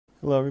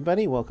Hello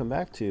everybody, welcome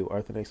back to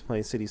Arthenex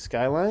Play City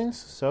Skylines.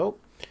 So,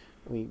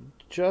 we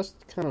just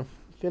kind of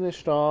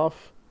finished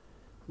off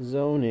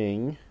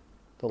zoning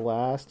the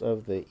last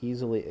of the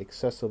easily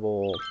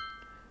accessible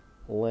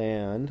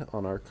land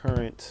on our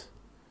current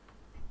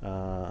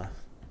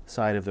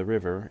side of the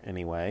river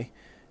anyway.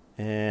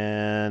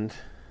 And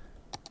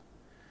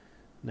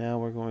now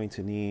we're going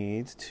to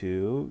need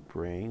to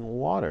bring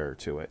water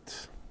to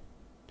it,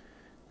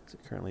 because it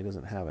currently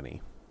doesn't have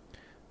any.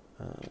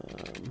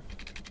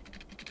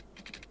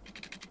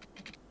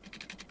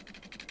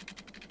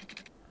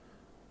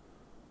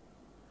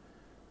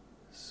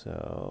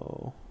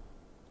 So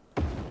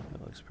that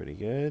looks pretty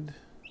good.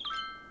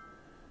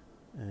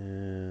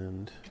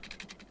 And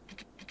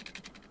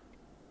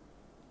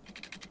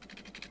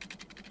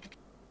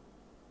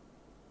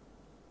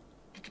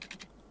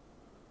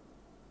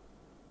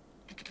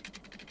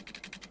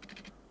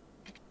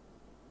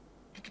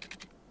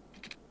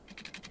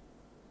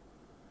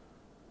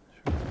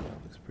sure,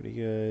 that looks pretty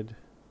good.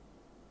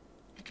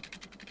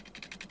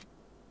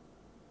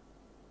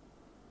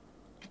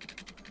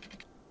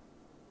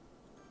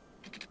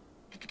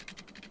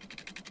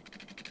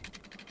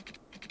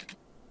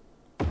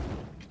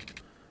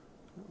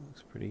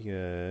 Pretty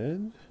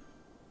good.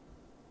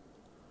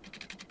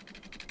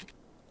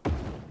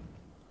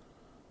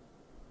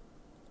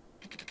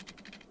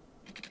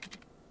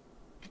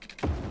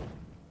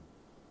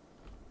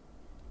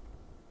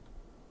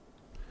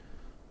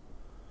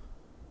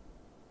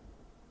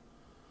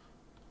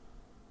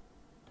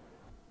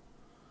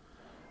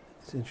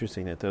 It's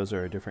interesting that those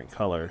are a different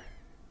color.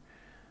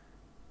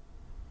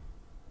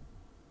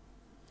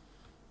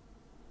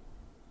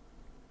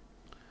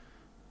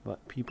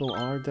 But people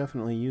are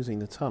definitely using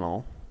the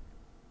tunnel.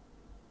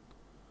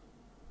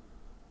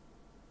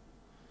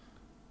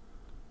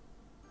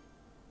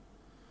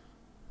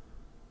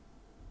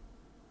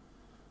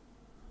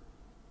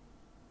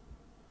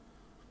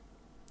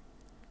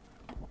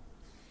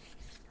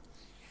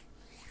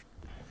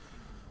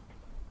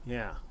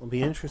 Yeah, we'll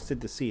be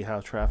interested to see how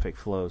traffic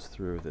flows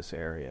through this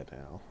area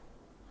now.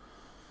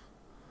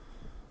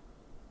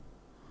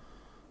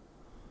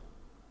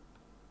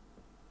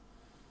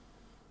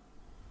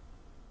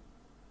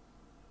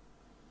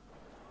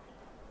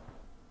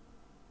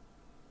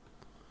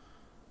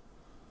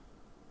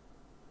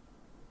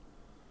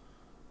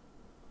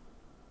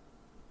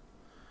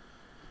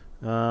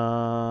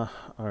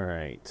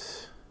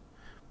 Alright.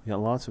 We got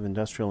lots of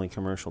industrial and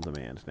commercial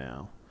demand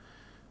now.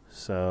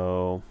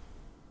 So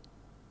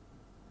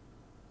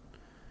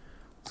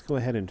let's go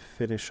ahead and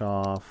finish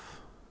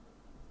off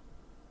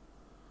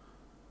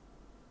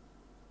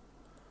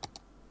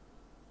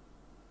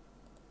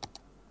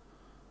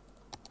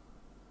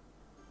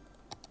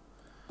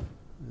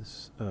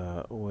this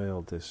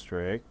oil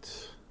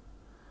district.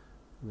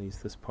 At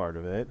least this part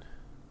of it.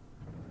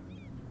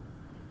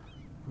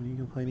 What are you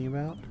complaining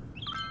about?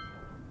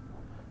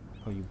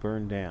 Oh, you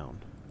burned down.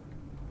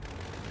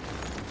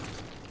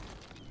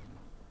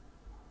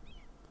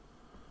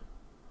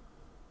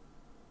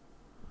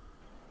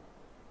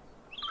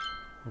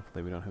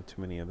 Hopefully we don't have too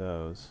many of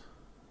those.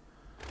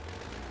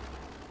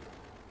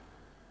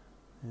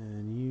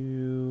 And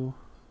you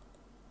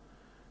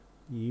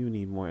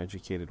need more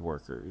educated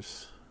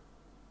workers.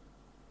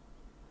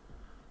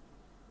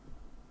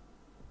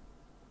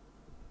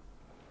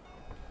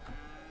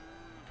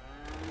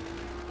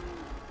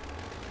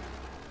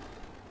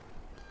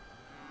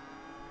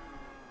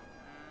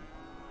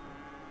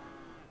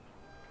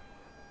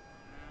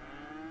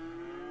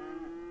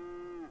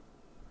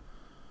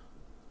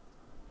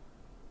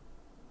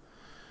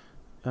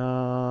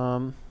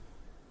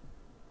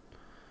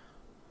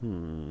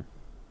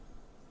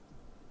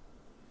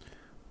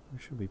 Where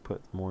should we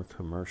put more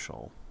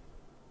commercial?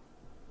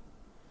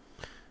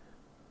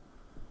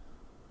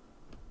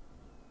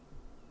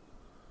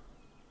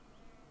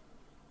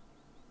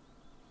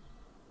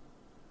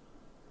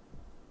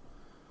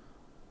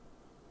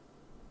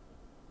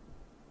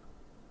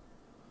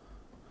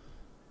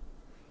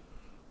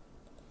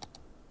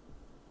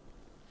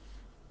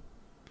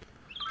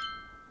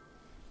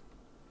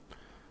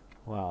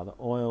 Wow, the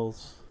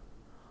oil's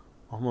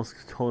almost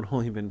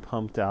totally been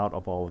pumped out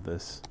of all of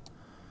this.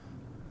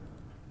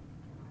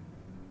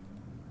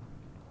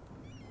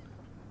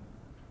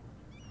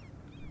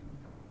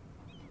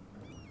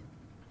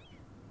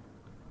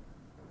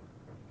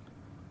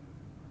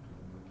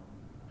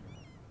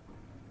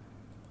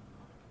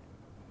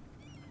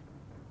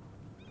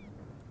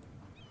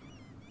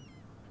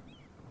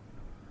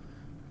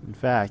 In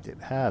fact,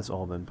 it has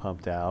all been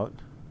pumped out.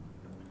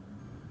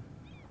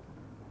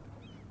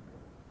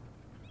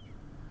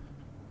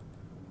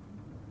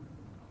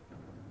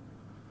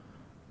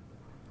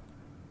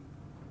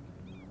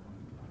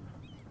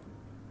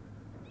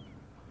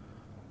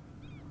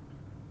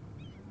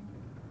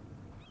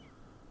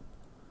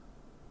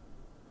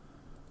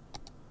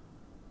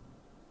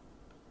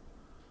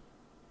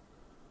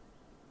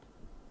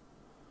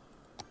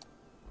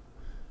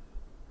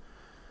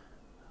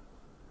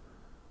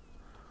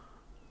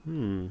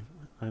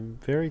 I'm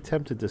very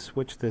tempted to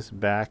switch this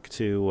back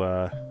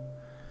to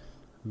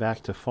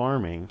back to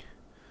farming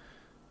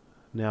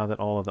now that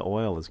all of the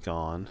oil is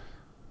gone.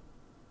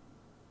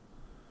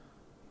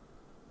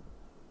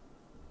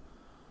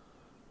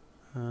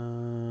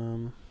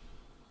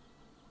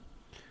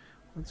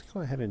 Let's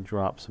go ahead and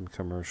drop some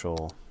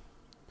commercial.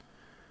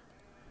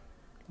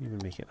 Even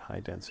make it high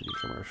density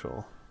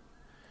commercial.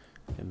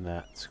 And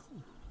that's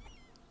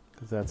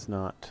because that's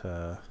not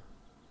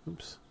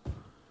oops.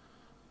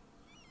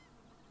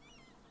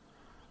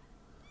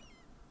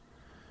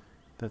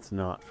 That's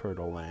not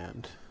fertile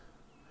land.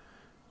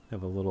 We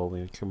have a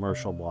little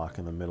commercial block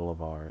in the middle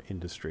of our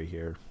industry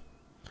here.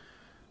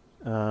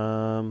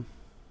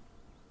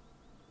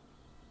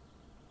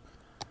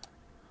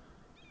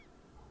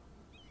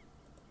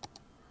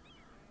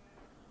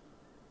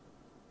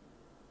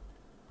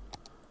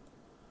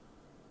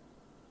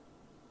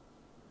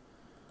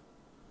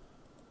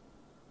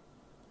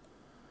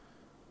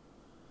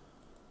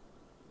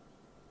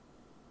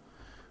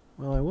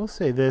 Well, I will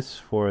say this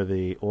for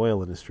the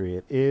oil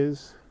industry.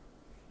 It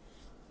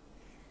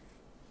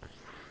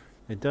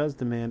does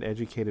demand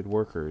educated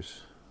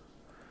workers,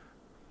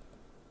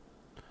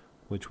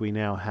 which we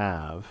now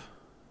have.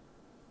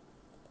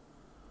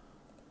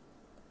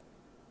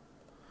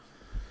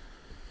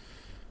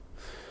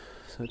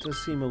 So it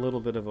does seem a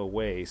little bit of a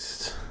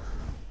waste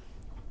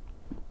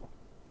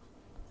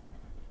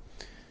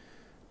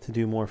to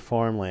do more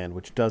farmland,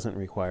 which doesn't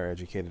require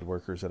educated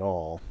workers at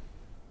all.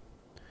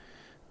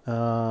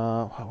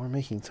 Wow, we're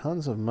making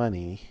tons of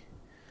money.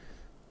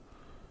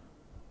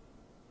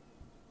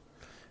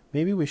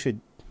 Maybe we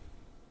should...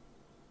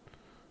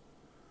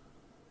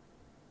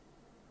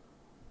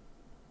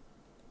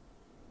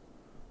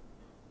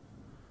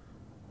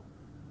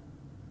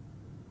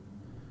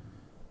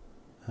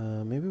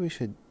 maybe we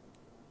should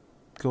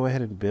go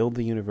ahead and build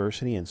the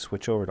university and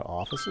switch over to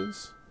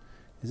offices.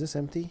 Is this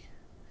empty?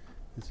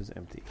 This is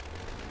empty.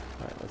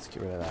 Alright, let's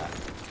get rid of that.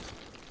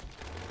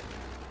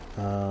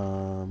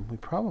 We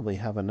probably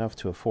have enough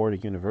to afford a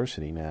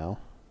university now.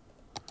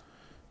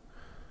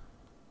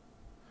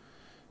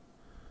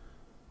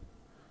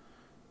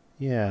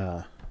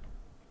 Yeah.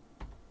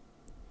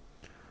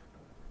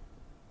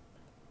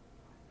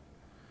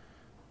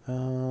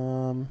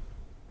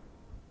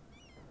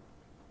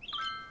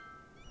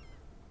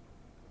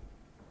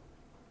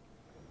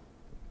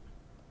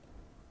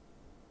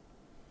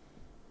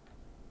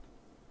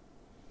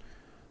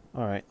 All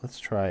right, let's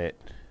try it.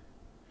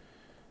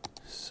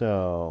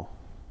 So,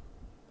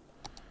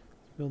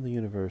 build the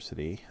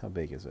university. How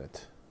big is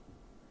it?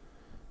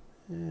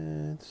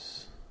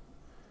 It's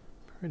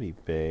pretty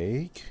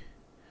big.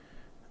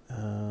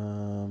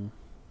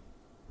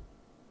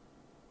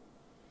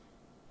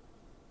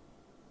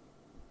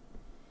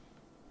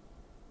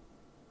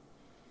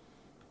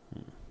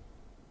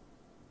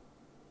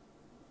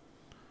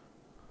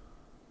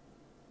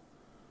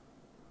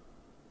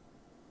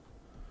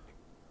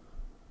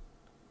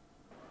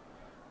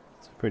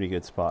 Pretty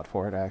good spot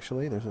for it,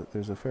 actually.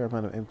 There's a fair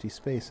amount of empty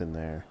space in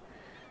there,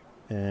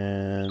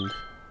 and it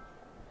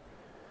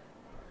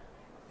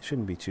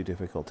shouldn't be too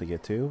difficult to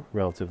get to.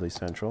 Relatively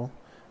central.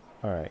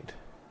 All right,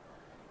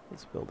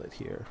 let's build it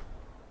here.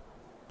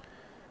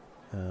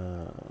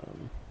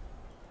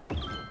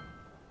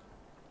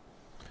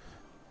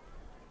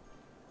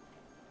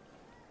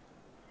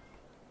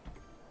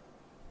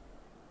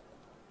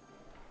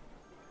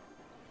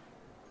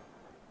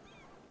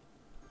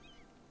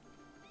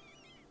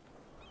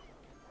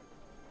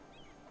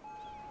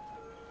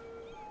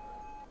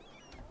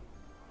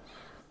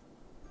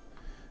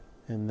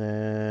 And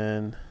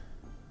then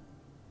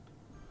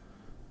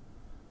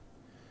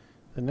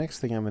the next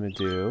thing I'm going to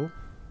do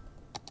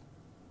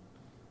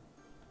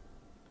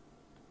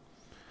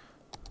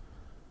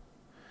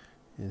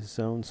is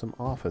zone some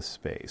office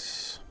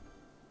space.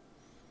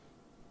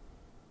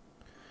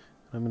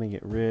 I'm going to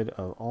get rid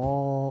of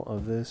all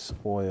of this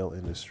oil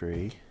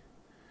industry,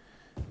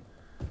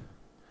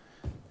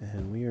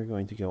 and we are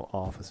going to go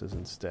offices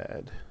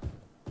instead.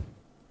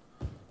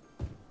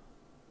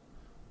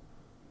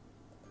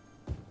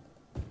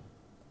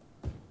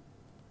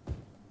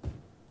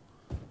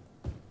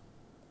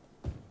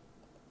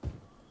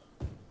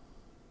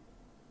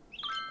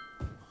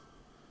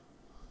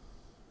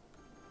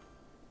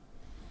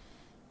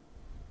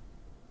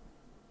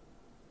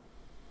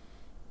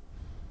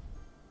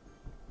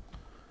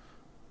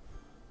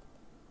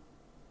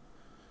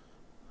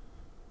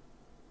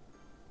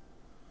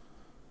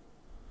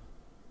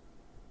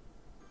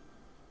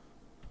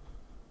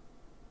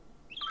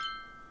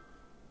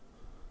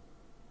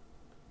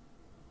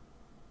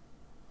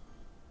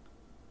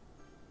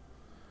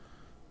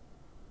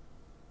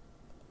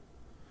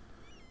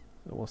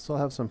 We'll still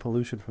have some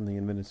pollution from the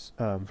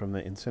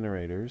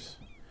incinerators.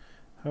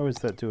 How is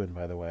that doing,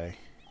 by the way?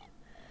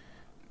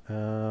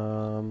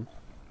 Might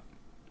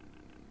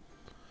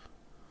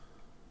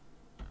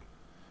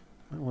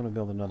want to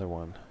build another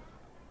one,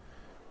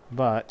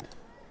 but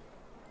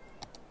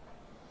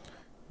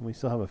we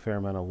still have a fair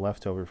amount of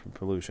leftover from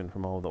pollution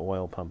from all of the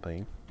oil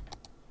pumping.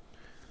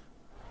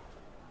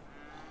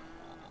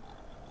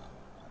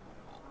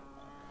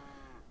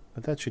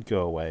 But that should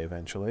go away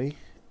eventually.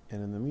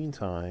 And in the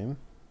meantime,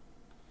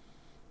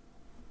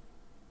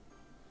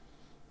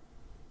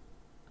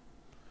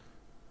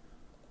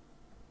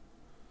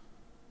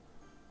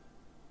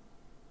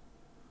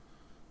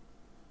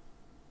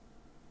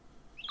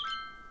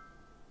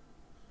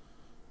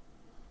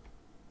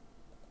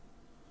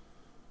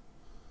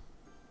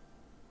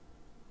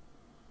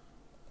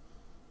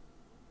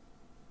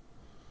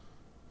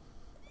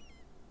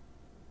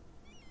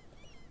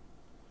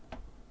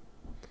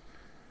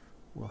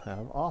 we'll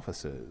have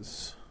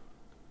offices.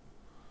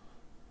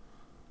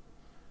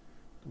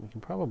 We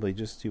can probably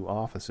just do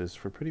offices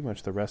for pretty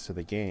much the rest of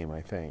the game,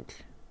 I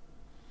think.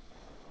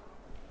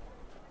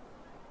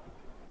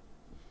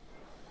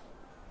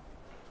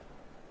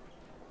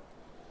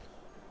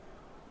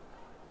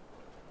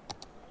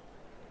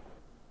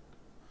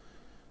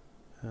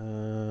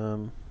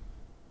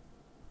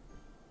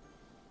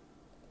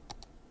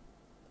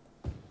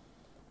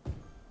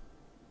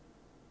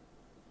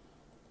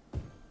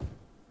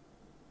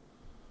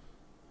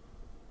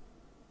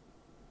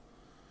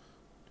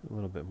 A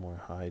little bit more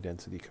high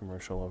density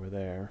commercial over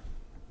there.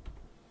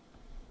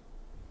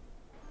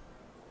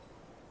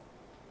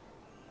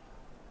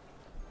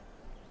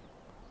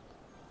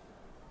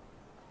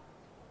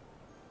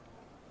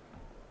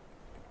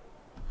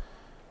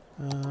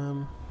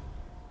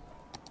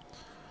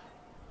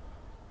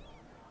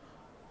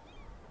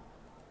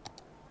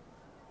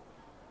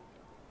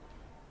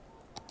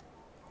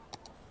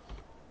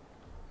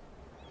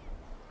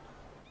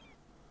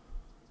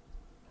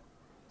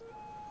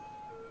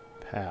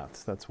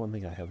 Paths, that's one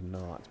thing I have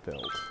not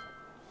built.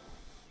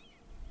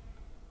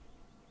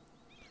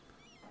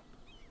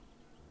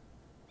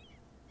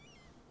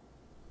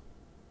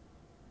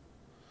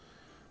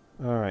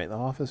 Alright, the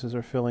offices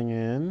are filling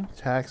in.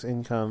 Tax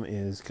income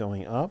is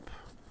going up.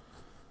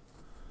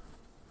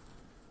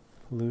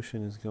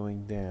 Pollution is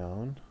going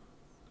down.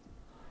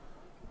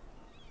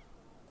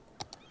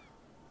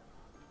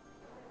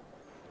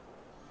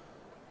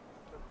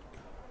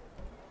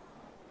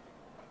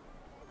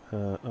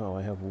 Oh,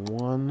 I have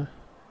one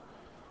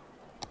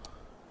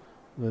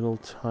little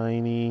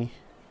tiny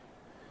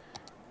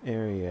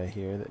area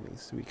here that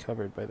needs to be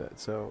covered by that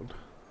zone.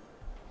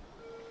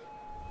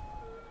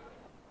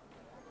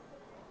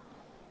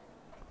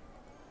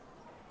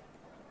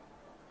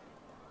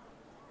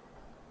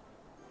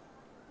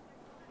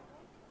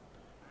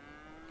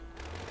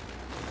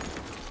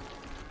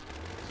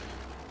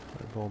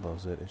 If I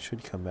bulldoze it, it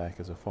should come back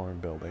as a farm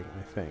building,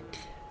 I think.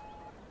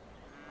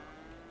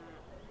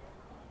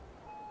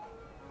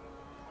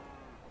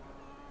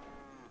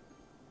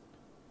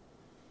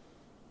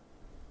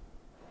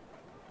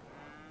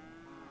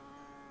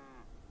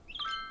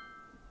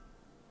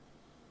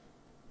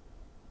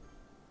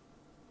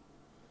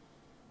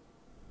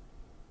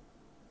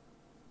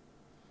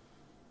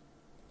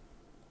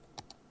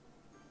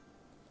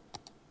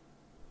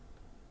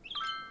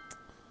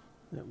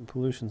 Yep,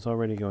 pollution's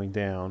already going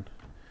down,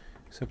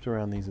 except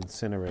around these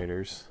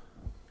incinerators.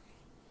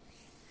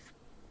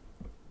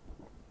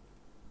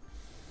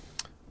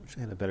 Wish I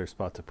had a better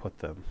spot to put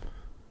them.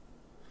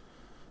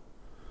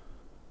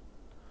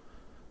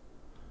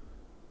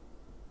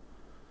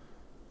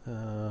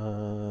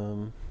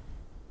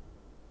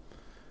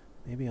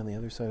 Maybe on the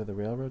other side of the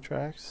railroad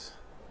tracks.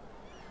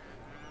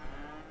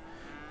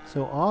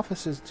 So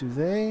offices, do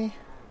they...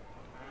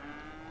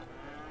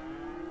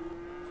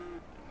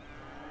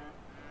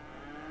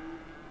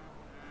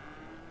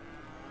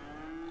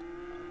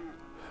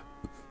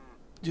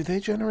 Do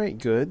they generate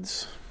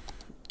goods?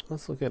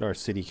 Let's look at our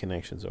city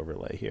connections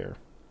overlay here.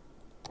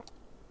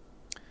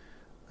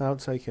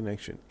 Outside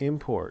connection.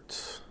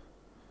 Imports.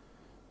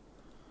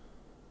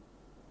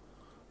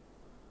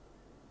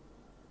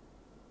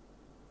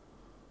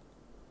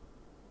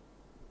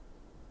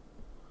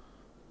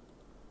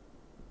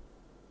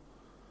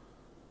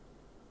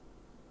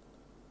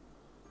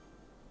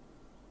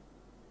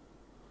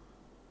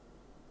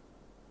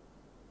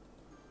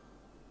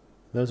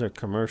 Those are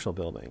commercial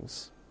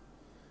buildings.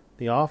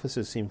 The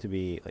offices seem to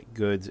be like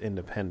goods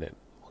independent,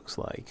 looks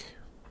like.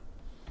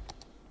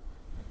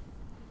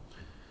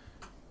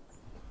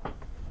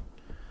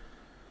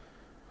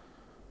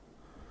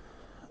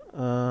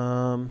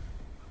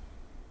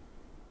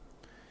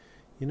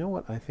 You know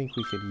what I think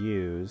we could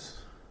use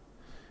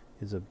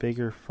is a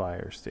bigger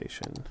fire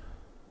station.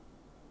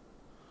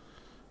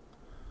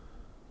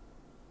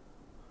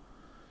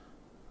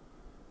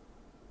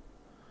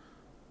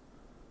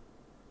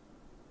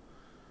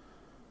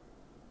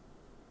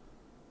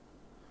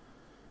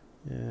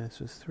 Yeah, it's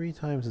just 3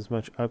 times as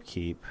much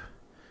upkeep,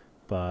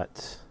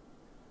 but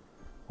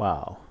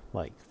wow,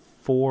 like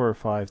 4 or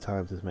 5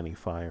 times as many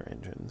fire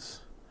engines.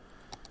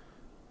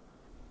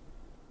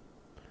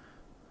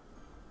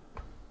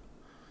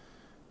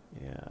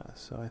 Yeah,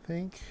 so I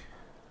think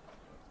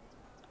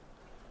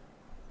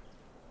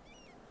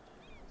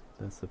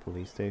that's the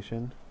police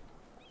station.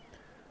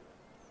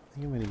 I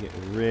think I'm going to get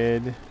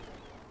rid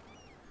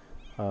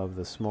of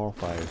the small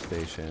fire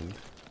station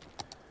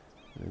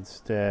and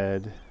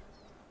instead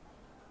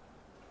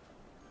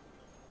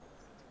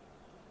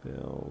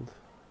build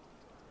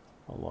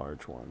a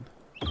large one.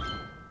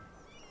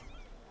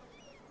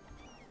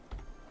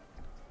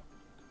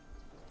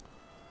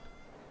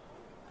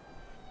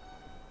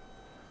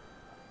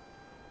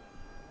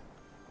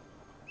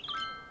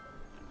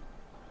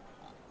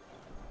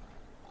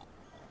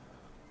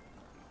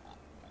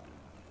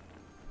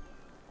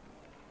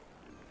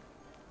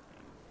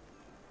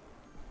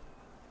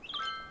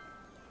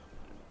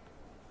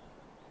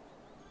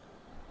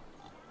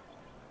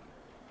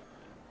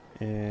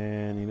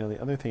 And you know, the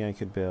other thing I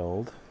could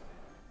build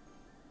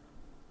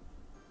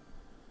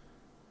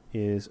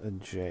is a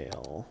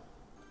jail.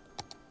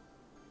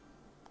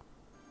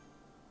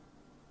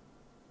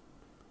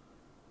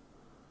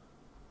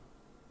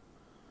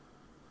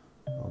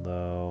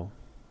 Although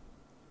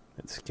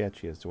it's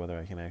sketchy as to whether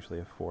I can actually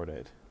afford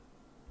it.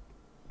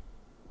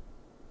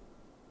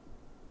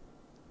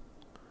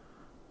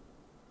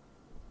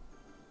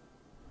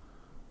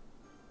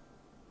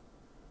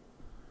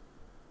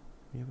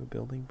 You have a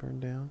building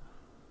burned down?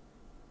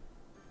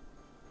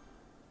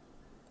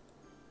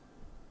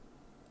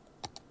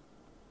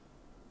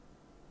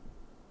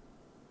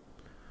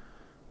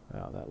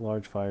 Wow, that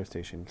large fire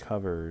station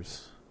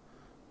covers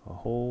a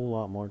whole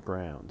lot more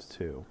ground,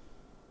 too.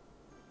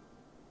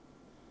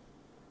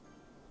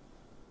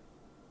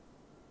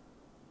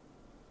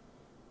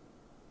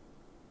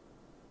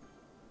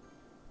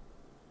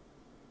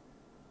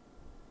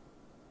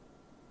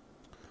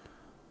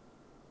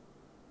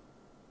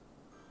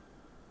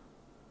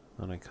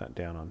 And I cut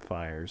down on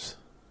fires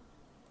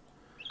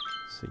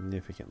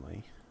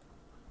significantly.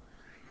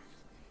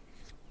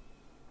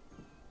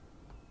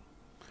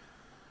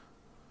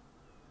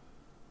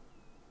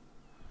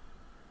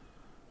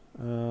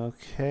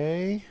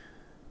 Okay.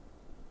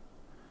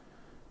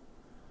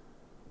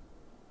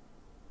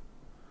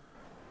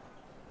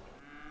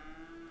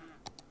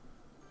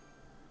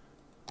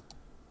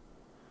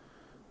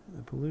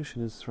 The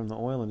pollution is from the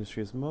oil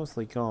industry is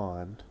mostly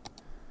gone.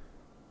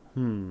 I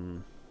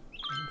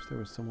wish there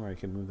was somewhere I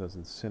could move those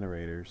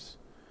incinerators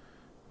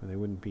where they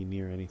wouldn't be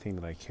near anything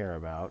that I care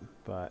about,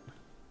 but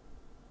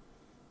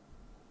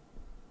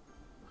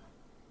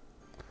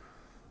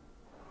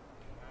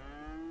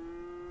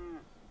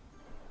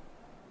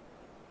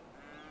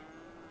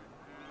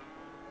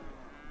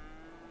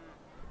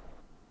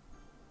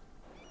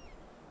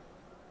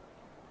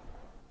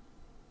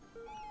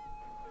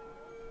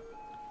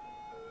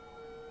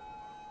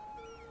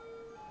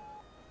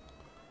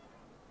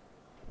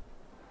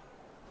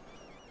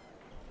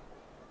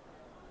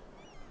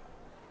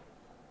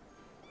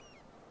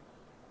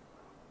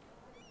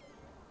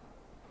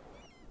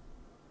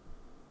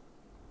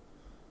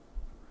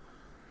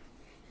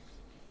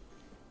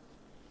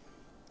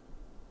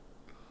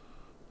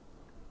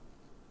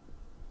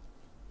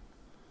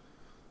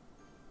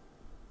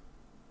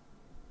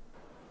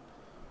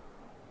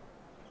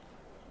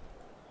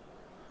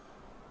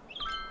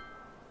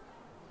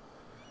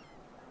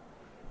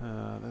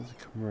there's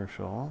a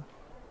commercial.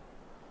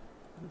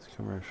 There's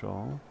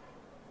commercial.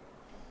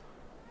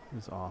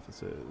 There's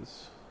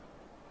offices.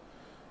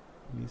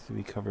 It needs to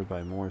be covered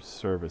by more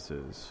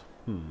services.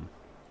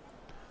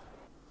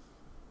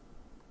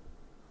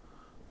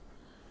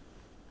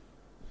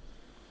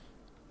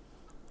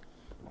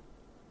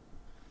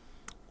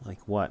 Like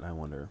what, I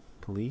wonder?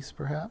 Police,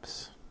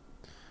 perhaps?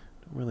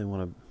 Don't really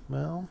want to...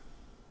 Well...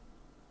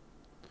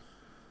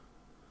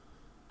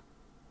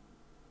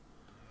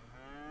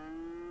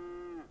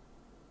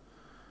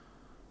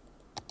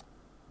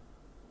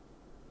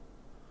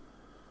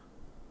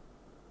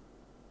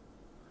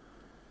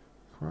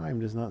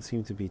 Crime does not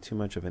seem to be too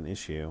much of an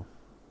issue.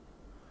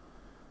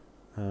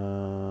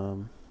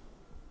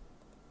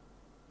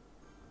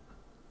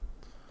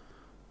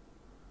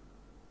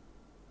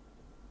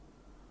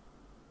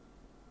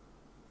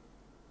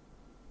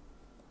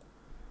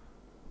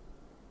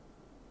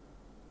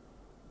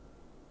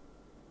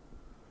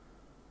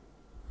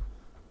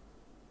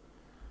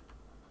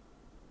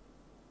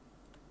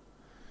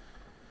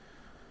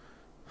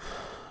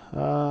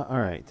 All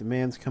right,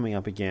 demand's coming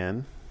up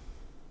again.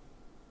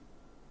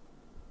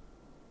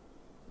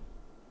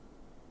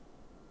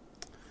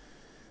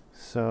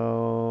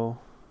 So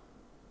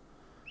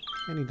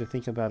I need to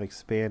think about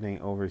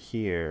expanding over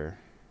here.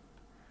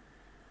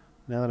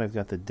 Now that I've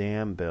got the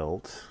dam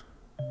built,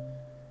 it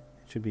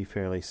should be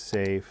fairly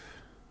safe.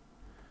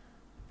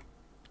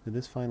 Did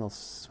this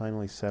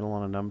finally settle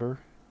on a number?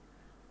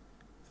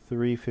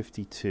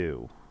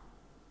 352.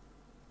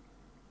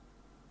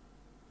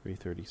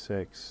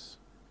 336.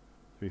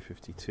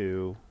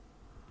 352.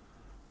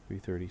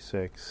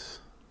 336.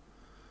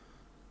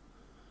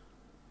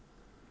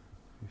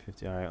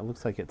 350. All right, it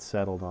looks like it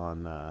settled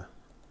on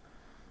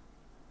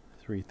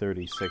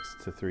 336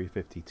 to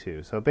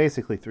 352. So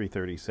basically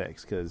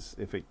 336, because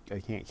if I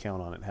can't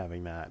count on it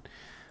having that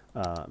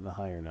the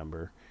higher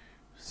number.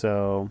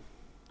 So,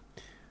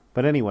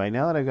 but anyway,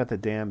 now that I've got the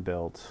dam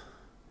built,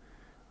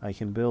 I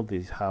can build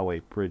these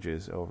highway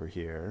bridges over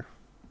here.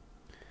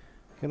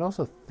 I can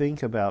also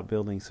think about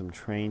building some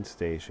train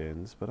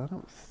stations, but I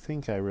don't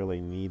think I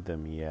really need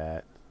them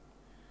yet.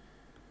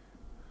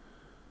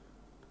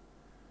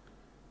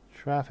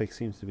 Traffic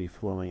seems to be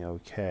flowing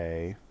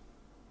okay.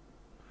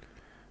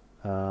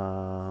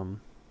 So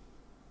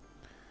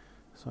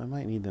I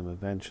might need them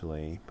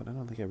eventually, but I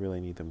don't think I really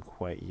need them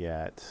quite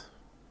yet.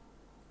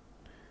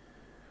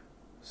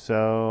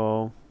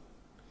 So,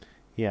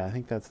 yeah, I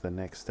think that's the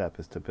next step,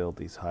 is to build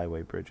these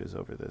highway bridges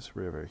over this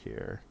river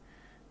here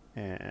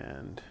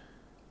and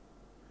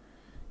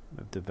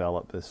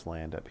develop this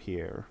land up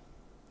here.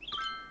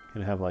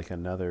 Gonna have like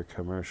another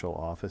commercial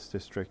office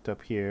district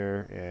up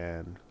here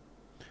and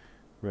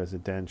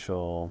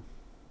residential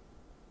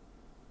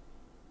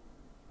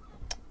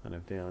kind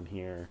of down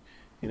here.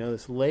 You know,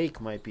 this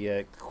lake might be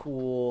a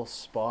cool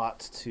spot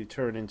to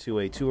turn into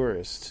a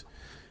tourist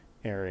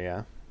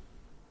area.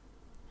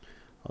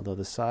 Although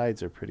the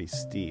sides are pretty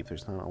steep,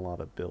 there's not a lot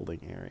of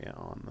building area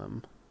on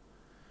them.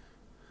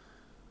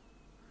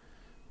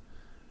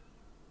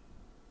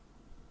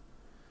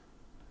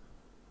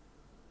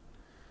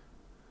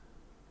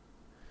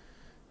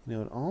 You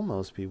know, it'd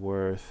almost be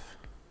worth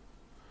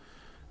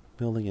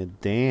building a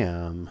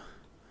dam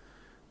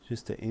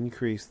just to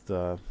increase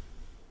the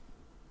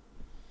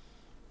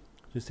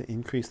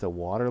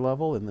water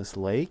level in this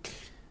lake.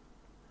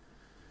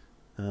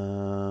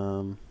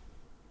 To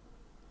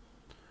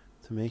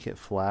make it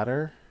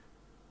flatter.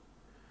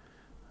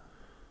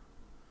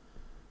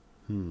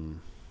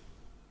 I'm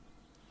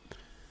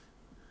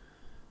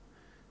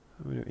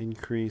going to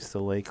increase the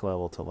lake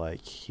level to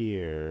like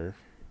here.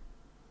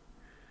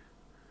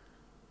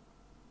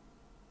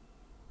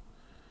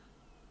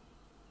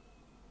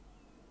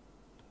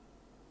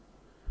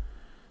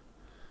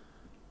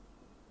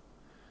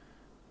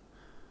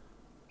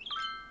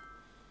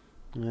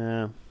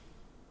 Yeah.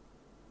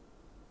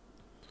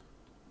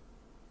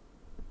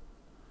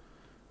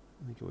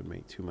 I think it would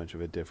make too much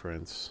of a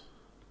difference.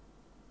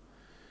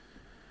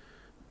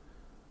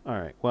 All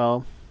right,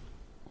 well,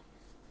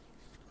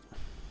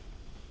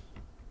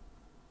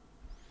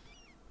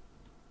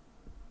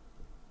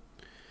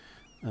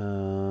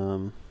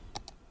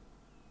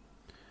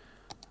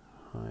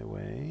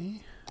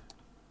 highway,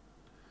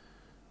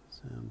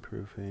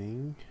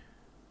 soundproofing,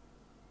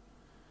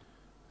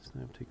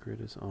 synaptic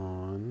grid is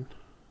on,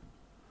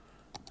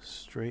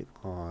 straight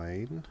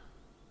line.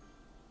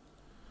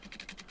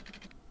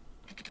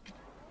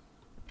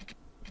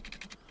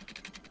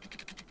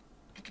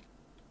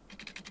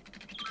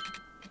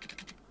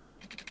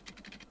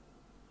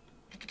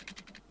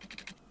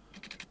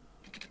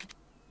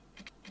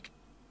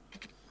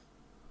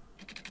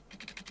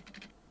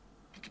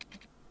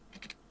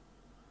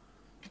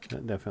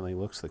 That definitely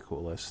looks the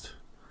coolest.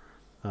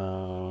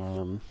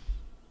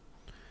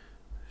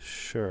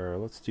 Sure,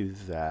 let's do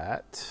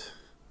that.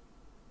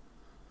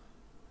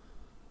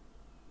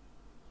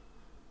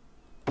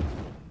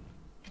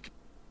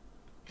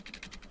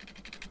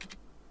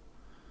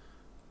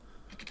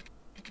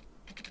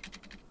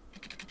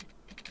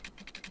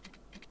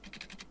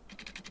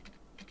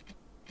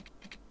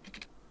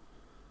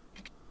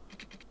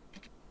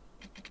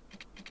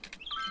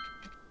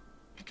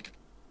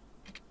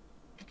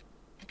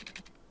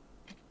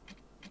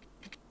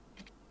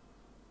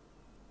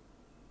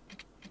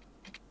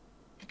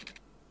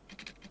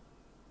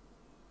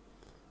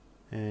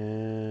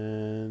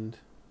 And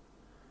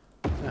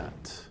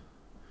that.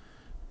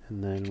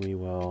 And then we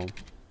will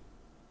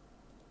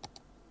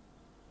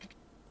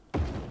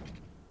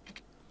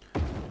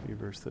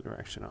reverse the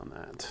direction on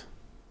that.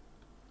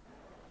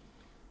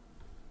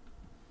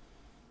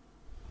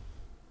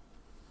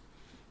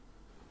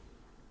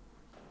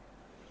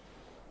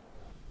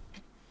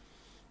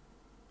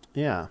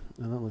 Yeah,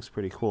 and that looks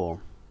pretty cool.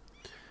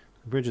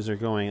 The bridges are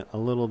going a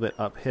little bit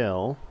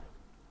uphill,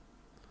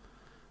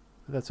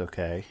 but that's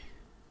okay.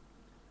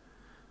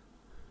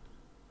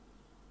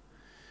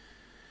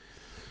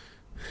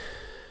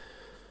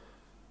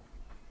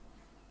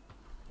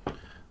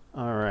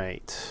 All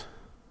right.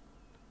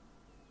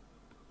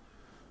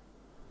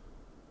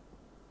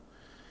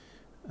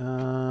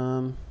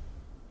 I'm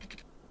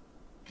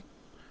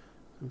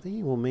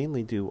thinking we'll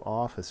mainly do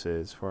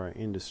offices for our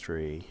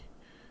industry.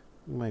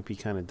 We might be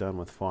kind of done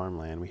with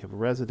farmland. We have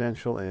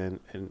residential and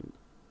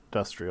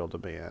industrial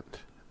demand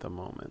at the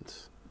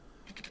moment.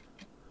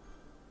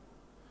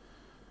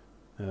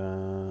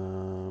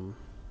 So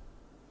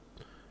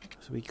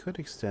we could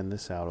extend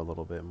this out a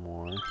little bit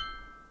more.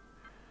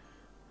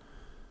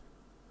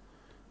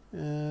 We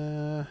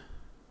have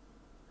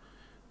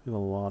a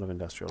lot of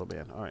industrial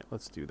demand. All right,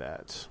 let's do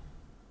that.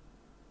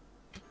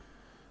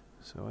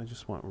 So I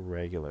just want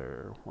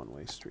regular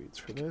one-way streets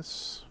for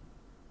this.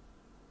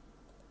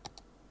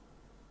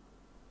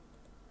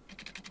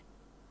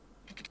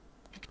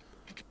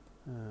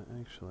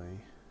 Actually,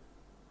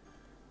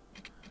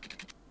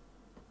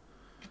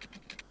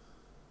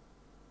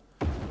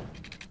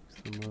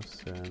 makes the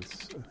most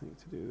sense, I think,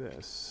 to do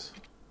this.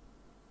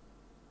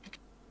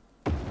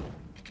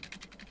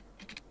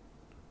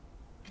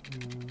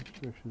 Which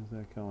direction is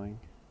that going?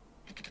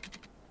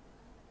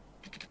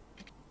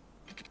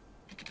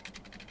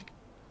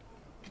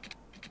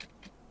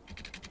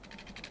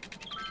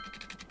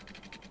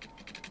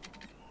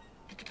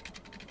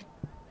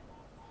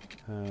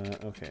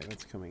 Okay,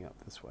 that's coming up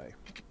this way.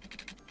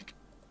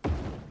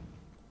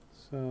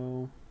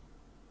 So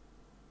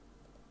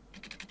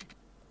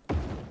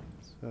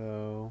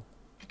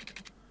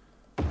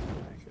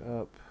back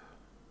up,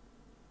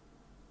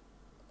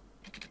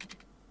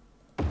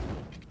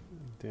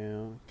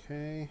 down,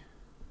 okay,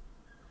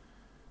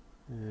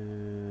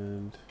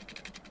 and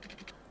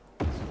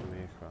it's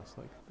coming across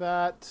like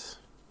that.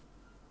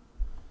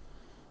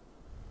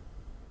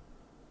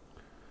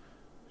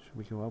 Should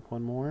we go up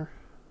one more?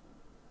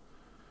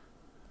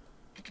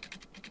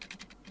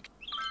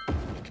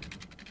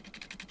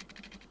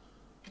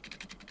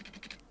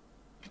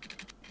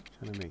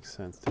 Kind of makes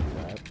sense to do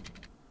that.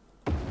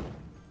 It's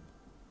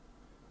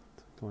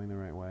going the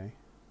right way.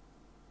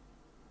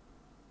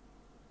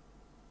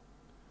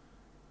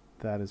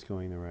 That is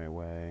going the right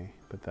way,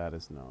 but that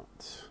is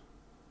not.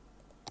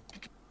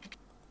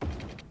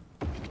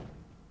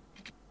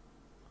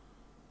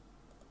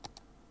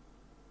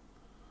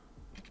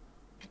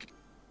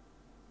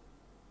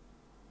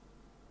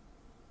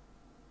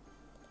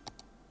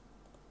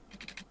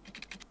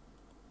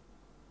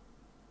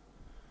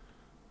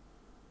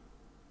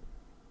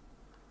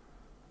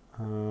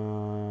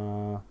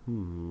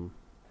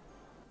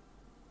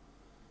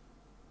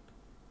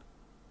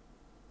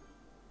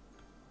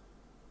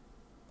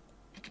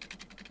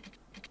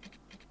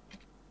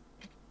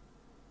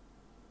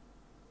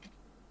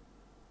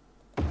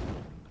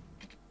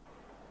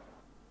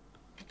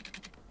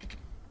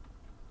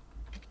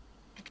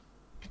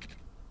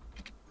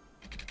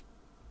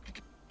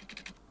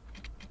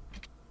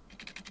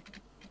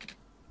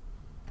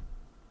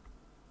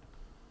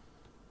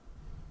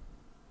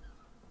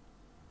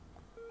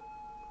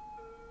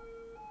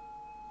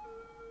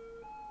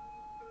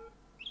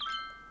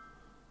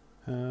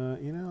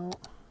 You know,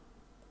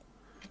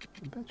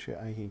 I bet you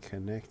I can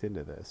connect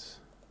into this.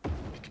 Does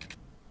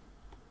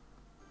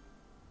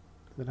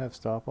it have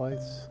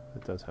stoplights?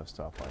 It does have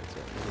stoplights.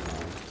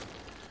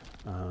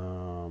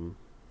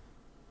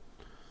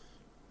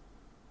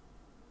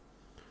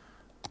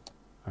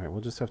 Alright, we'll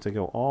just have to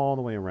go all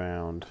the way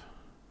around.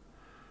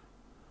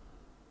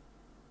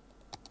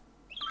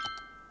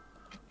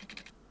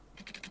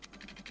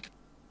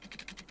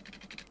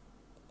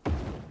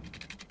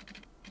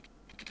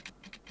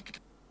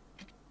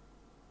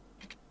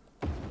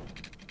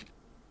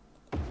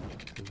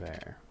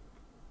 There.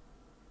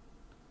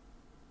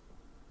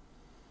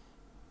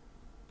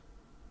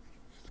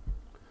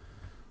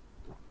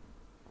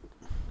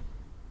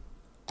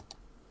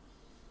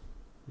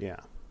 Yeah,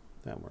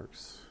 that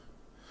works.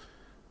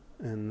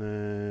 And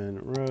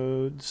then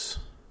roads.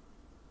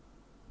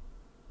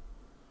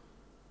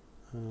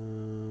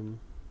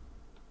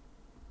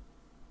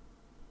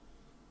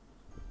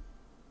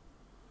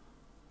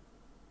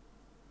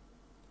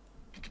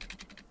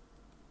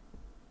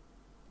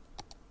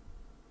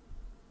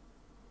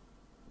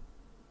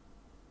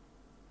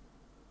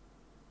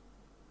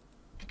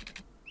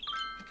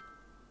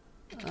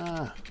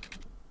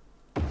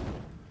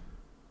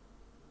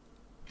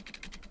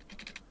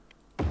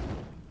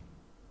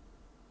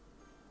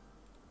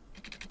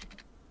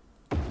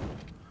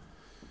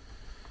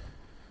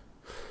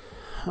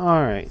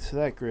 Alright, so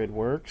that grid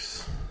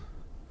works.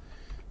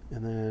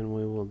 And then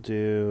we will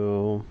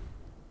do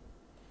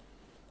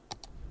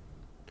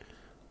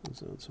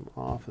some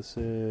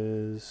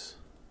offices.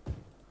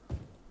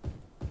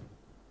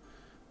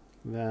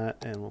 That,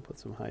 and we'll put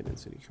some high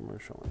density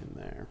commercial in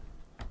there.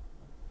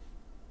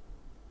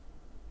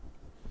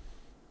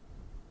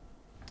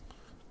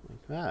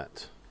 Like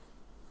that.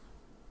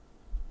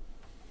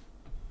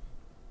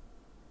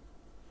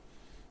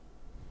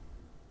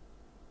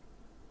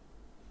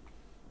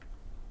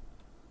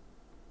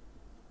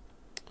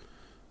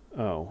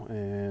 Oh,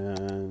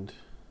 and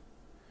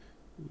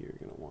you're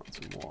going to want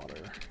some water.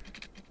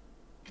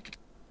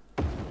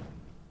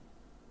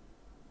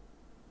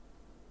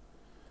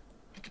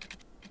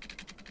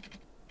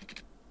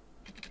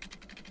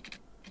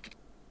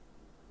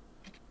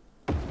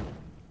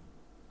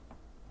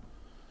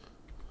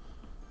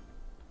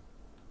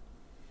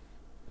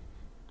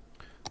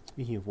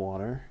 Speaking of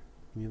water,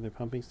 any other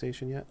pumping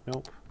station yet?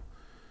 Nope.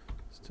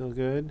 Still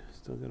good.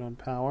 Still good on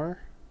power.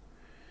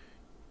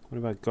 What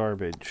about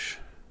garbage?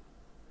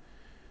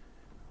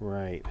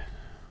 Right.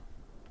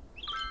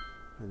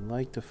 I'd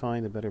like to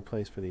find a better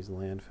place for these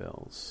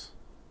landfills.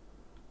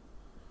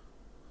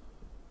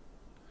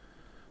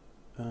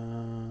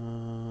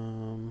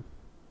 Or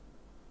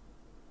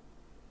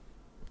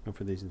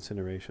for these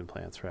incineration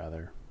plants,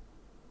 rather.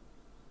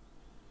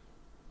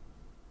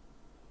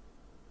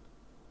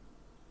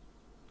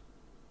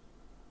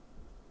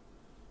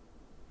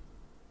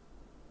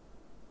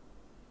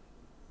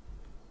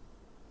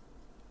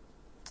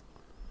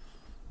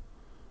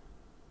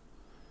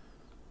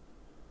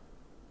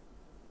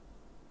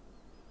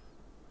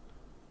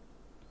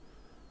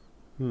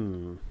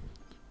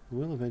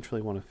 We'll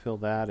eventually want to fill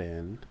that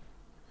in.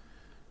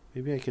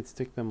 Maybe I could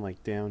stick them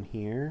like down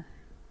here.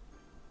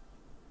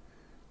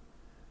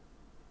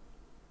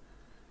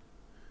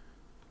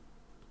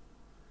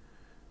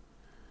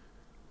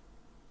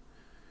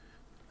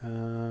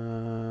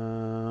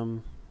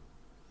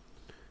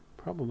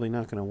 probably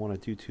not going to want to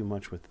do too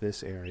much with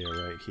this area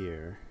right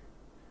here.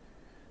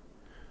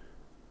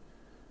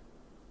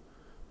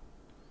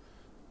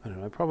 I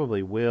don't know, I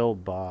probably will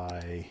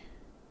buy...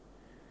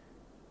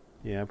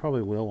 Yeah, I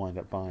probably will wind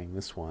up buying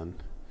this one.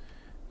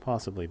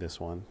 Possibly this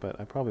one, but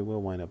I probably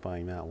will wind up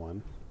buying that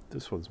one.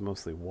 This one's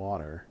mostly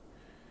water.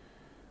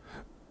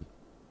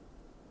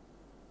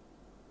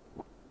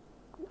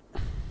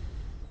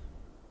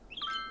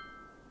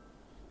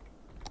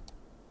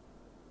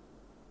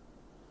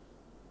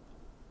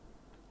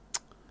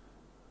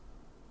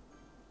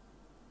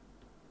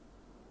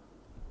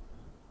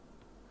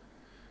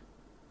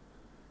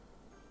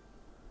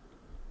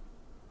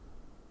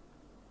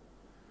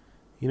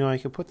 You know, I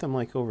could put them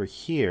like over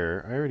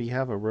here. I already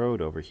have a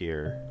road over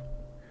here.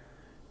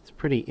 It's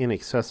pretty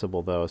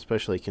inaccessible though,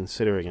 especially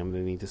considering I'm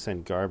going to need to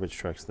send garbage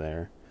trucks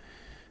there.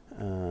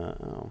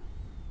 Oh.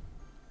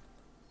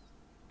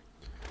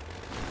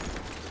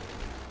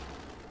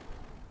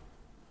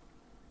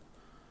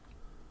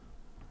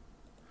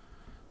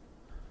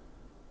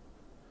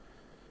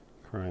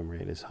 Crime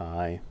rate is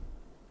high.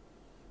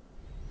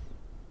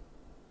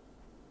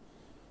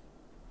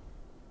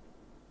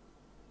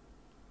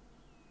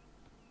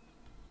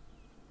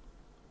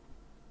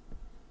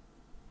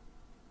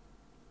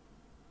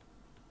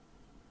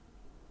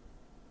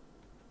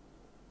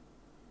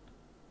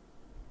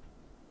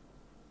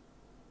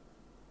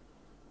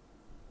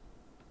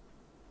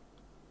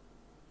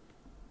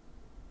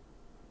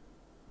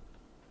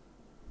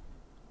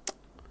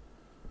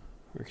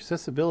 For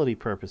accessibility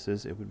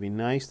purposes, it would be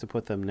nice to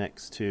put them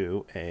next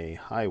to a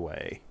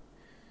highway.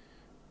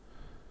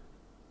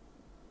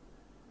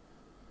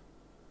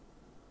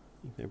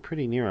 They're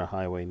pretty near a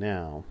highway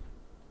now.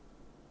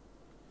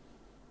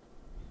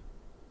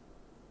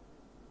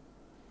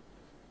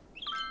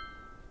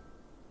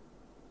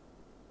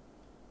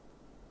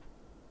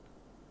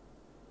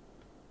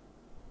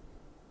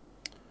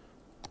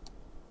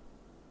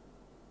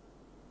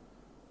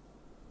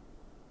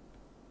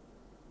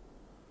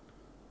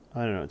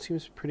 I don't know, it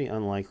seems pretty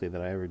unlikely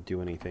that I ever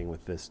do anything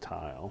with this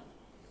tile.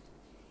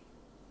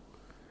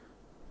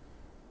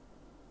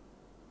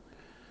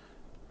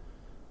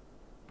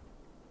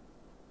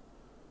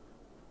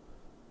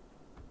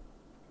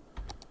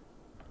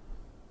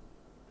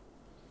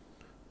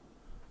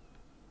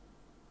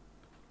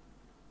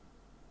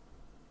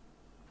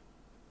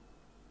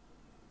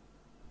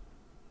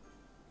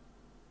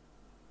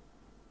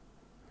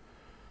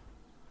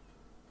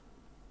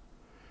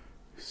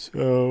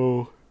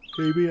 So...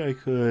 maybe I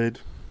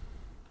could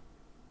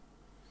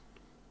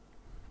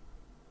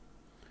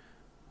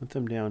put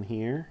them down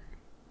here.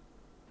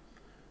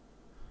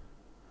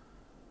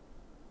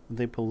 Would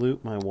they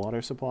pollute my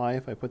water supply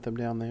if I put them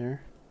down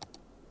there?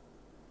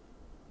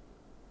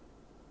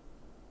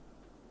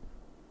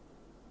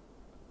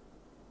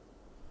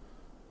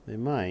 They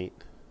might.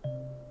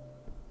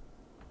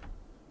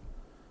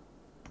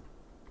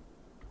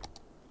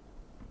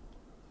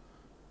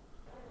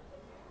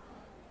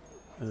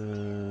 Oh,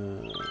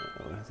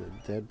 it has a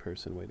dead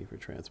person waiting for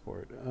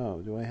transport.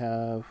 Oh, do I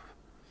have...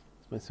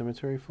 is my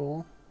cemetery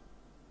full?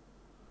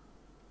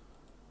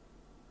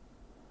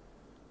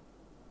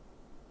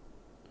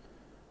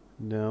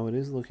 No, it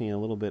is looking a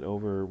little bit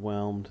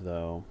overwhelmed,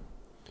 though.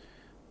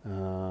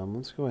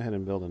 Let's go ahead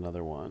and build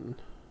another one.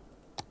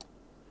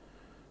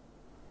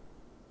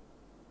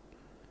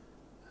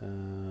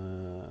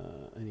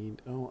 I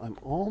need... oh, I'm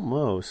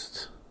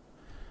almost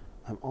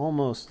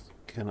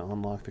gonna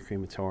unlock the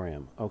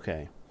crematorium.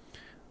 Okay.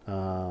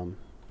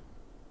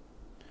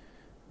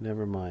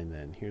 Never mind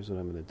then. Here's what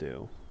I'm gonna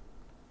do.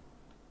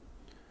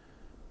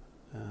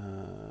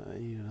 I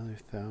need another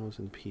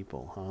 1,000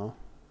 people, huh?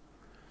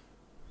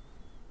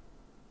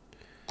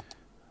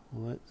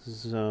 Let's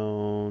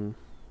zone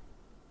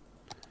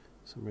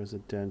some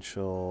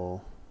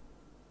residential.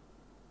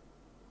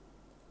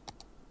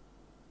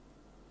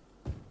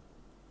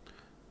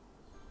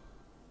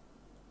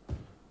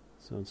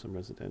 Zone some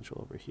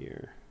residential over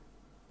here.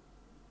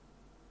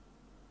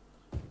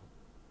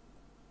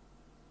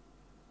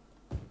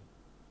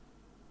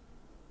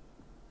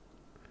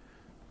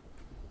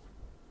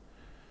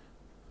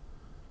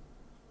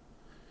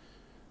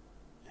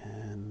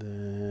 And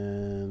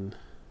then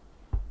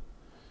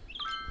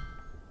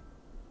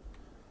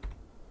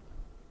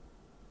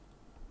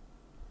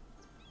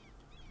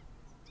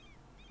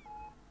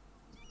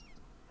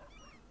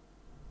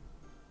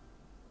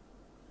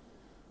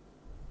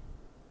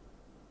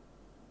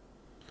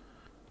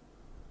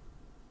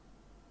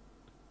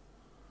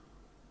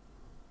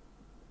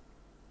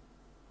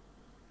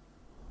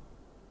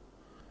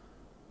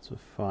so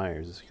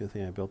fires. It's a good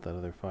thing I built that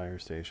other fire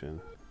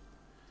station.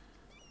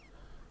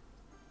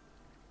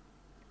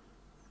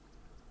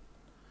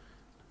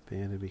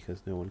 Abandoned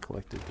because no one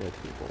collected dead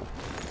people.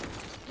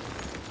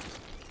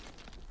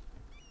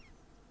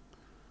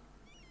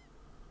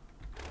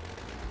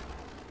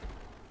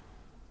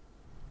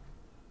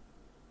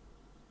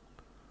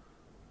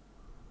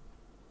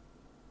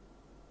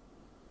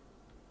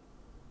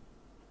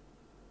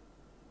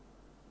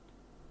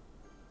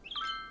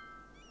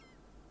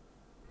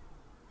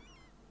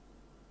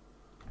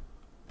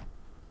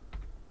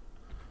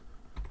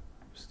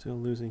 Still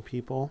losing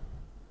people.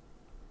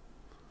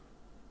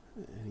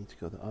 I need to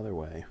go the other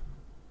way.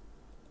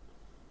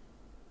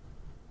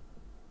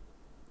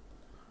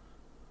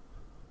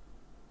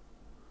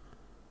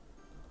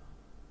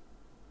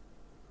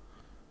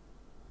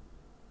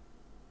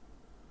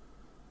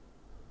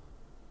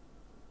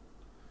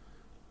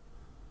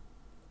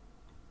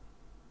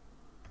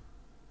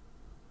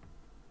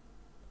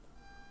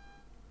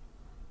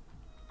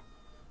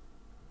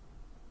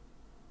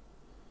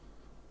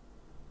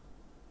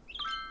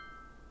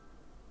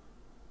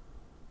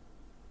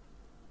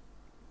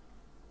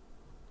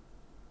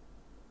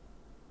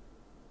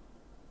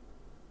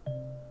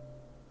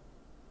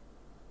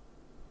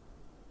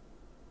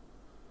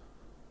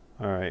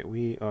 Alright,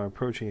 we are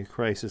approaching a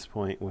crisis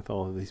point with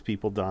all of these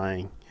people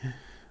dying.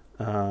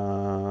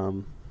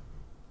 Alright,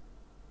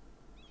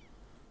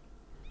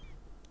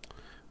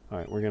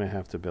 we're gonna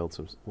have to build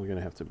some. We're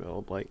gonna have to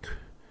build like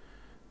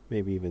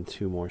maybe even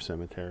 2 more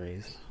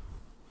cemeteries.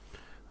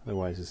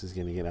 Otherwise, this is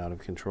gonna get out of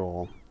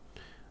control.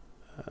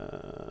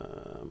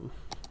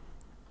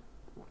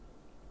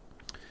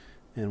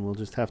 And we'll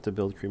just have to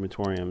build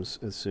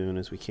crematoriums as soon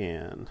as we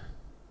can.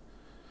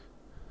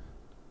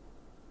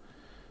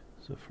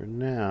 So for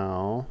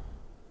now,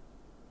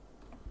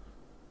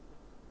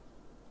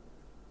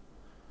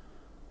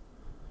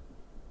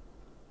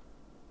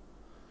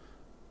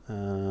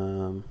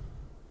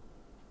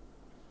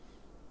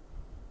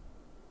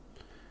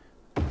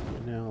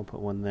 I'll put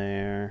one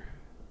there,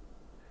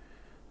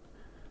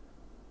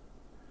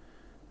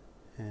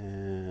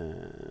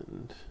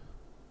 and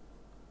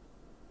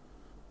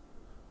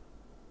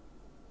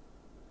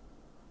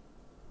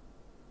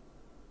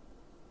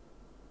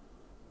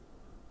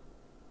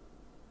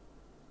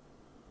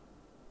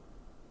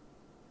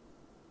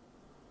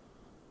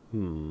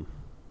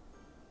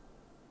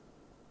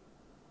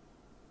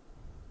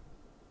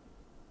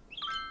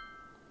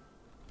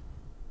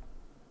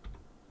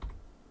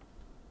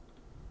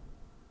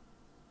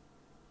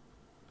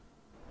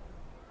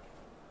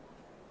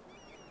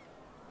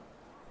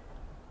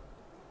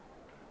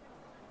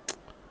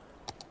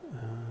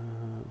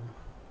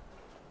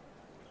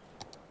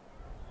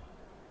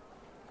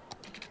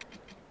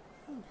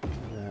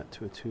that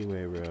to a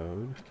 2-way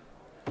road,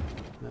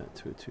 that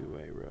to a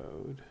 2-way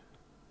road,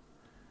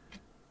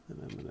 and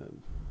I'm gonna.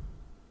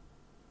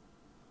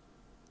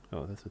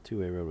 Oh, that's a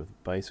 2-way road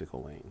with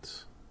bicycle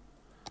lanes.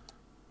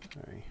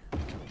 Sorry.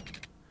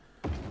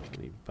 I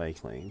need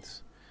bike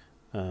lanes.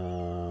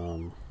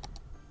 Build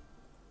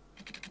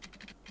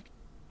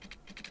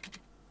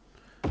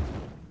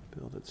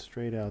it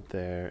straight out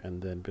there,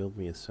 and then build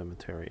me a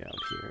cemetery out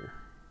here.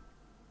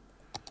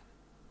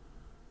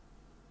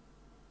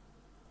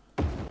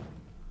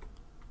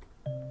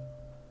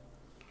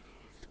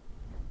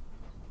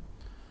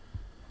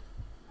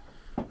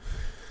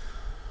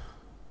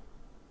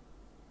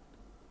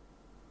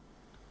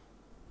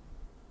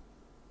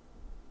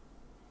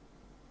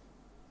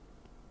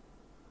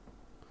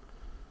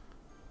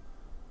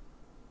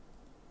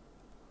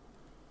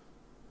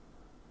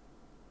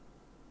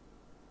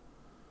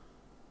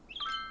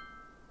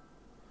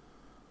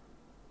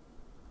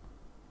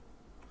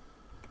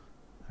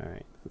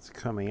 Alright, that's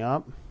coming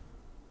up.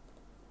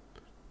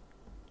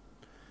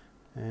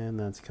 And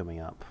that's coming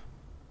up.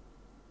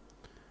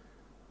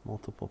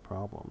 Multiple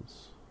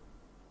problems.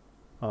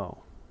 Oh.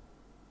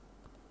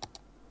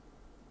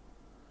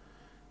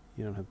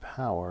 You don't have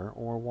power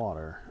or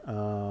water.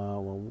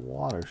 Well,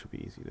 water should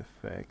be easy to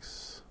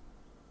fix.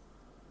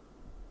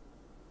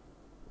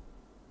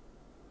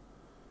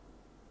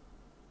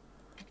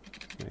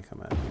 I'm going to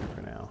come out here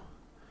for now.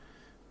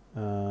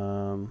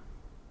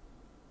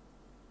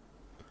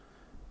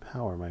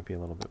 Power might be a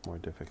little bit more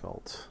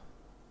difficult.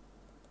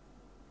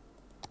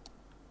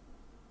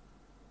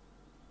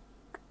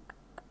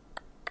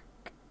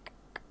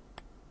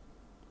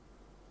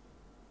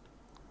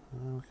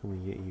 How can we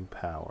get you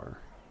power?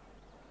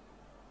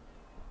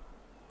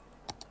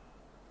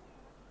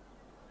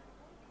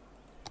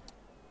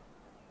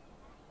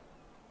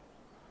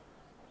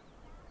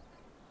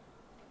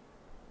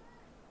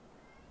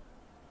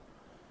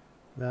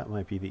 That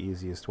might be the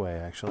easiest way,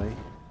 actually.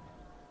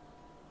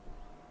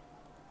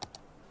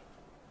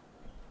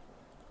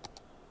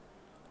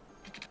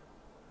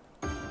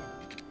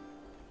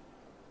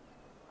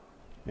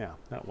 Yeah,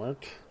 that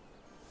worked.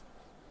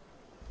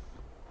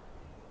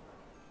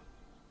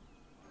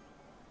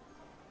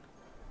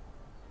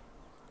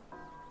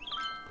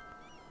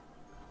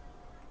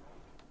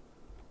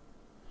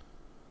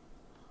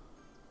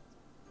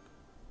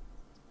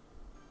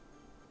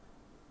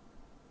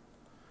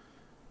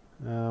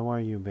 Why are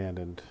you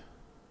abandoned?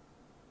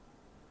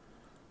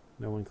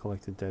 No one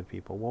collected dead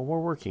people. Well, we're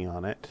working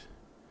on it.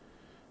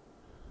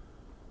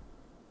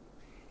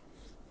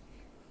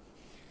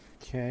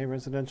 Okay,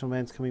 residential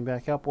man's coming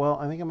back up. Well,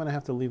 I think I'm going to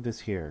have to leave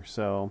this here.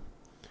 So,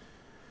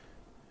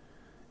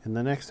 in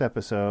the next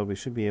episode, we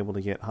should be able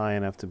to get high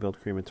enough to build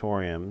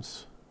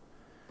crematoriums.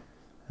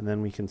 And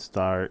then we can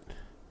start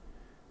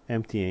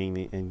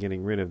emptying and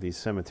getting rid of these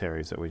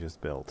cemeteries that we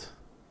just built.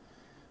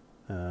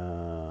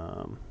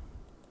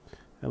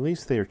 At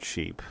least they're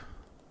cheap.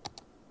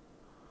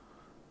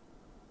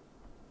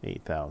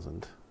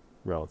 8,000.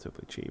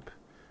 Relatively cheap.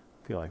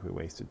 I feel like we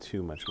wasted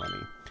too much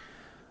money.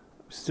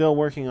 Still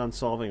working on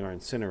solving our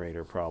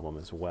incinerator problem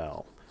as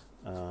well.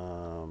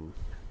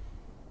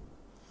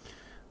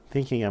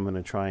 Thinking I'm going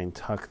to try and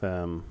tuck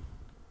them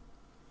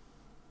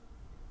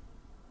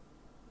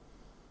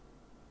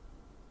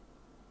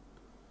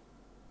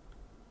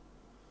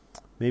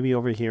maybe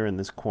over here in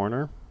this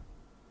corner.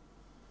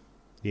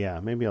 Yeah,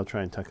 maybe I'll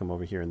try and tuck them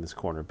over here in this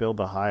corner. Build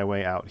the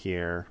highway out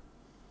here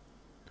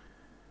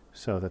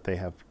so that they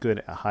have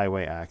good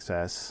highway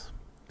access.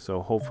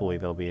 So hopefully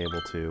they'll be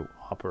able to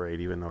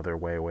operate even though they're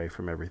way away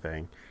from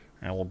everything.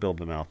 And we'll build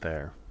them out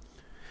there.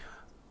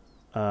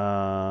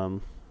 All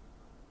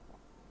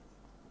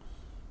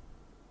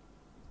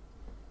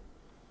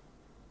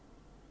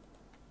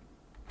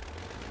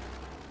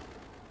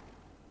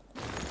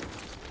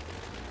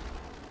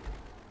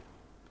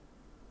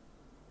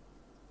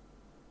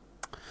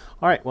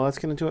right, well, that's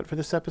going to do it for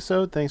this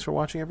episode. Thanks for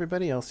watching,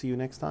 everybody. I'll see you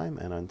next time.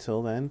 And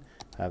until then,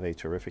 have a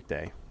terrific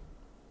day.